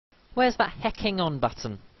Where's that hecking on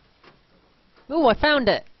button? Ooh, I found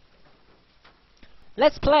it!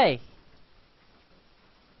 Let's play!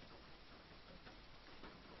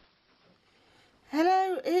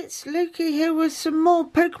 Hello, it's Lukey here with some more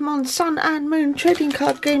Pokemon Sun and Moon trading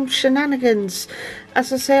card game shenanigans.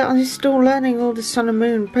 As I say, I'm still learning all the Sun and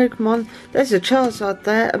Moon Pokemon. There's a Charizard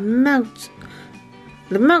there,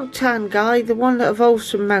 the Meltan guy, the one that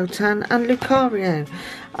evolves from Meltan, and Lucario.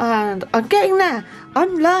 And I'm getting there,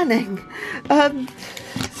 I'm learning.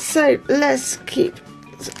 So let's keep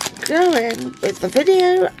going with the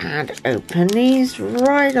video and open these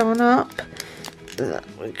right on up.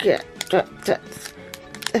 We get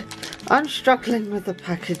I'm struggling with the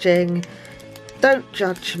packaging. Don't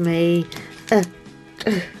judge me.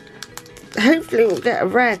 Hopefully we'll get a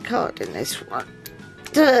rare card in this one.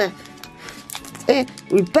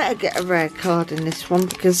 We better get a rare card in this one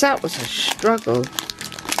because that was a struggle.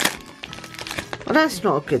 Well, that's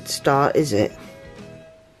not a good start, is it?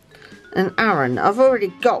 And Aaron, I've already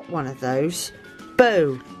got one of those.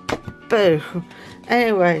 Boo. Boo.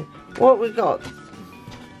 Anyway, what we got?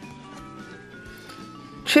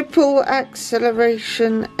 Triple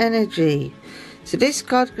acceleration energy. So this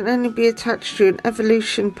card can only be attached to an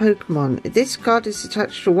evolution Pokemon. If this card is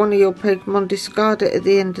attached to one of your Pokemon, discard it at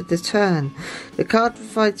the end of the turn. The card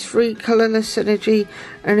provides free colourless energy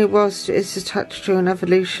only whilst it is attached to an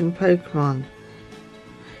evolution Pokemon.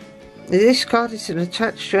 If this card isn't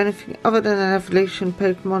attached to anything other than an evolution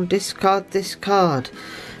Pokemon, discard this card.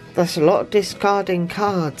 That's a lot of discarding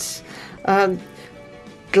cards.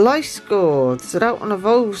 Gliscor, so that one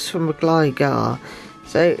evolves from a Gligar.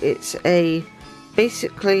 So it's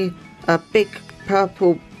basically a big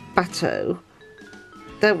purple Batto.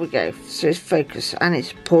 There we go, so it's focused and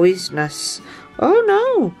it's poisonous. Oh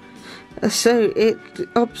no! So it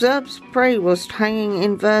observes prey whilst hanging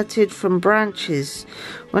inverted from branches.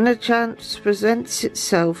 When a chance presents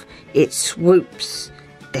itself, it swoops.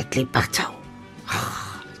 Deadly Battle.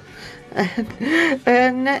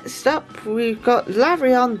 And next up we've got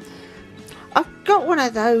Larion. I've got one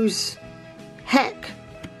of those. Heck.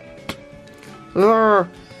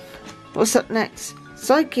 What's up next?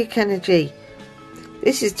 Psychic Energy.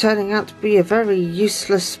 This is turning out to be a very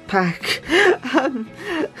useless pack.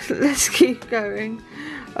 Let's keep going.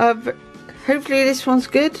 Hopefully this one's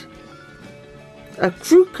good. A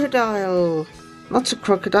Crocodile. Not a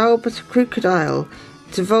crocodile, but a crocodile.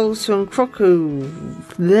 It evolves from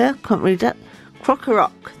there, can't read that.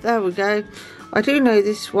 Crocorock, there we go. I do know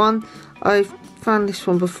this one. I've found this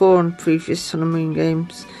one before on previous Sun and Moon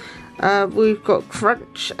games. We've got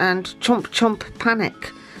Crunch and Chomp Chomp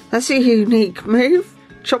Panic. That's a unique move.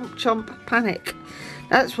 Chomp Chomp Panic.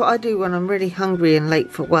 That's what I do when I'm really hungry and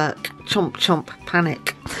late for work. Chomp Chomp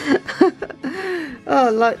Panic. Oh, I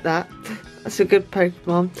like that. That's a good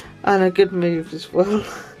Pokemon and a good move as well.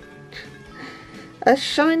 A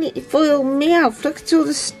shiny foil Meowth. Look at all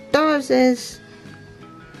the stars there's.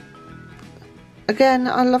 Again,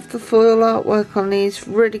 I love the foil artwork on these.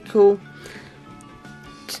 Really cool.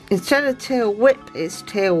 Instead of tail whip, it's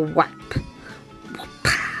tail whap.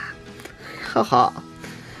 Haha.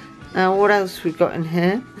 Now, what else we got in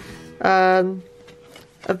here? A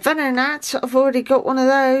Venonat. I've already got one of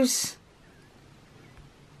those.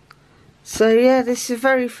 So yeah, this is a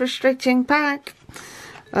very frustrating pack.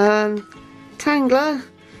 Tangler,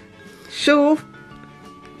 sure.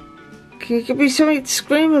 Can you give me something to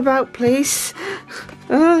scream about, please?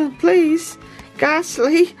 Please.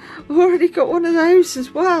 Ghastly, I've already got one of those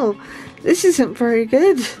as well. This isn't very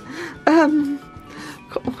good. Come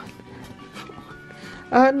on.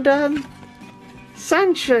 And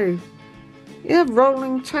Sandshrew. Yeah,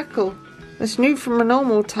 rolling tackle. That's new from a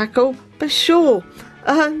normal tackle, but sure.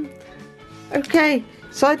 Okay.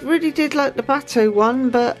 So I really did like the Batto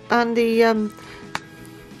one, and the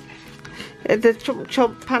Chomp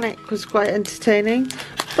Chomp Panic was quite entertaining,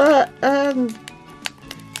 but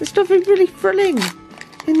there's nothing really thrilling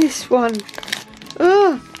in this one.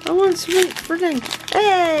 Oh, I want something thrilling.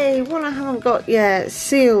 Hey, one I haven't got yet.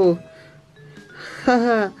 Seal.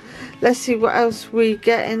 Let's see what else we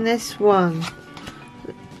get in this one.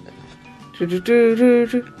 A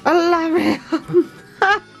Larion.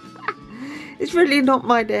 It's really not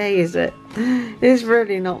my day, is it? It's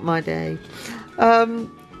really not my day.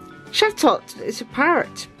 Chatot is a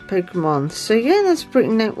parrot Pokemon. So yeah, that's a pretty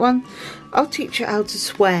neat one. I'll teach you how to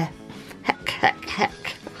swear. Heck, heck,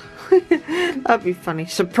 heck. That'd be funny.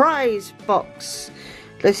 Surprise box.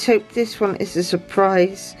 Let's hope this one is a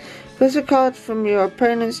surprise. Put a card from your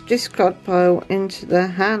opponent's discard pile into their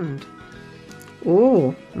hand.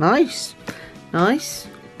 Oh, nice. Nice.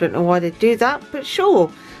 Don't know why they do that, but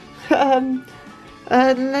sure.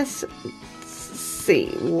 Let's see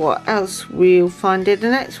what else we'll find in the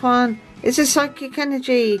next one. It's a psychic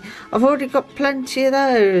energy. I've already got plenty of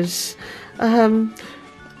those.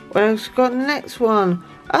 What else got in the next one?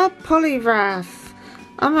 A polygraph.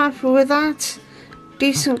 I'm happy with that.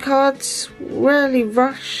 Decent cards. Rarely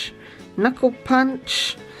rush. Knuckle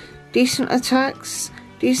punch. Decent attacks.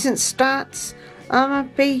 Decent stats. I'm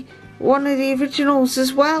happy. One of the originals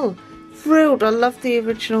as well. Thrilled. I love the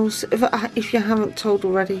originals. If you haven't told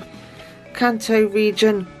already. Kanto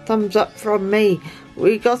region. Thumbs up from me.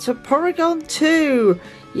 We got a Porygon 2.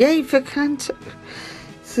 Yay for Kanto.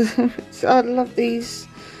 I love these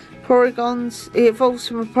Porygons. It evolves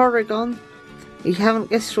from a Porygon. You haven't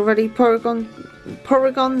guessed already. Porygon,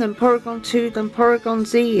 then Porygon 2, then Porygon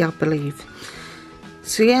Z, I believe.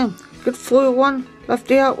 So yeah, good foil one. Love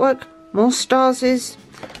the artwork. More stars.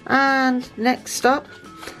 And next up,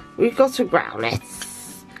 we've got a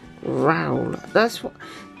Growlithe. That's what.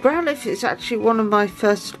 Growlithe is actually one of my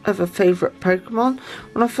first ever favourite Pokemon.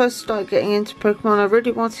 When I first started getting into Pokemon, I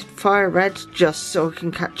really wanted Fire Red just so I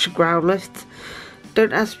can catch a Growlithe.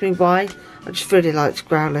 Don't ask me why, I just really liked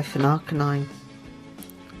Growlithe and Arcanine.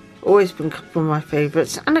 Always been a couple of my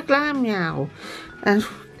favourites. And a Glammeow. And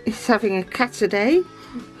it's having a cat a day.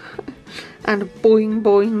 And a boing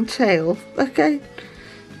boing tail. Okay.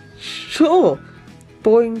 Sure.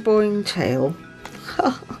 Boing boing tail.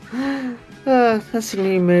 That's a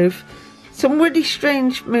new move. Some really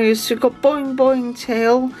strange moves. We've got Boing Boing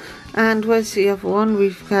Tail, and where's the other one?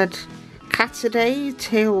 We've had Cataday,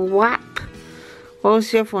 Tail Whap. What was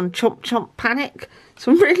the other one? Chomp Chomp Panic.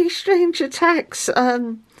 Some really strange attacks.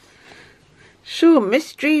 Sure,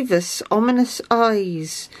 Mischievous, Ominous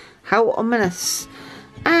Eyes. How ominous.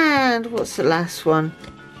 And what's the last one?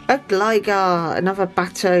 A Gligar, another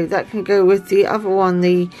Batto. That can go with the other one,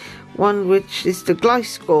 the one which is the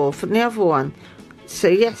Gliscor from the other one. So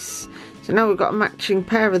yes, so now we've got a matching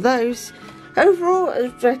pair of those. Overall, a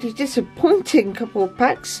very disappointing couple of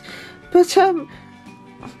packs, but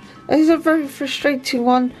it's a very frustrating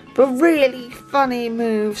one, but really funny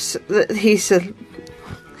moves that these are.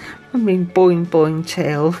 I mean, Boing Boing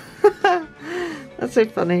Tail. That's so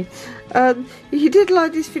funny. If you did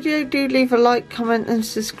like this video, do leave a like, comment and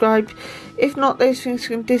subscribe. If not, those things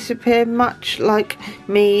can disappear, much like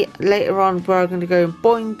me later on, where I'm going to go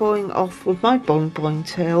boing boing off with my Boing Boing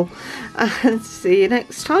Tail. And see you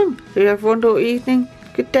next time. Do you have a wonderful evening,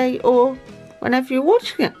 good day, or whenever you're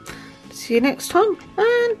watching it. See you next time,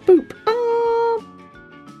 and boop.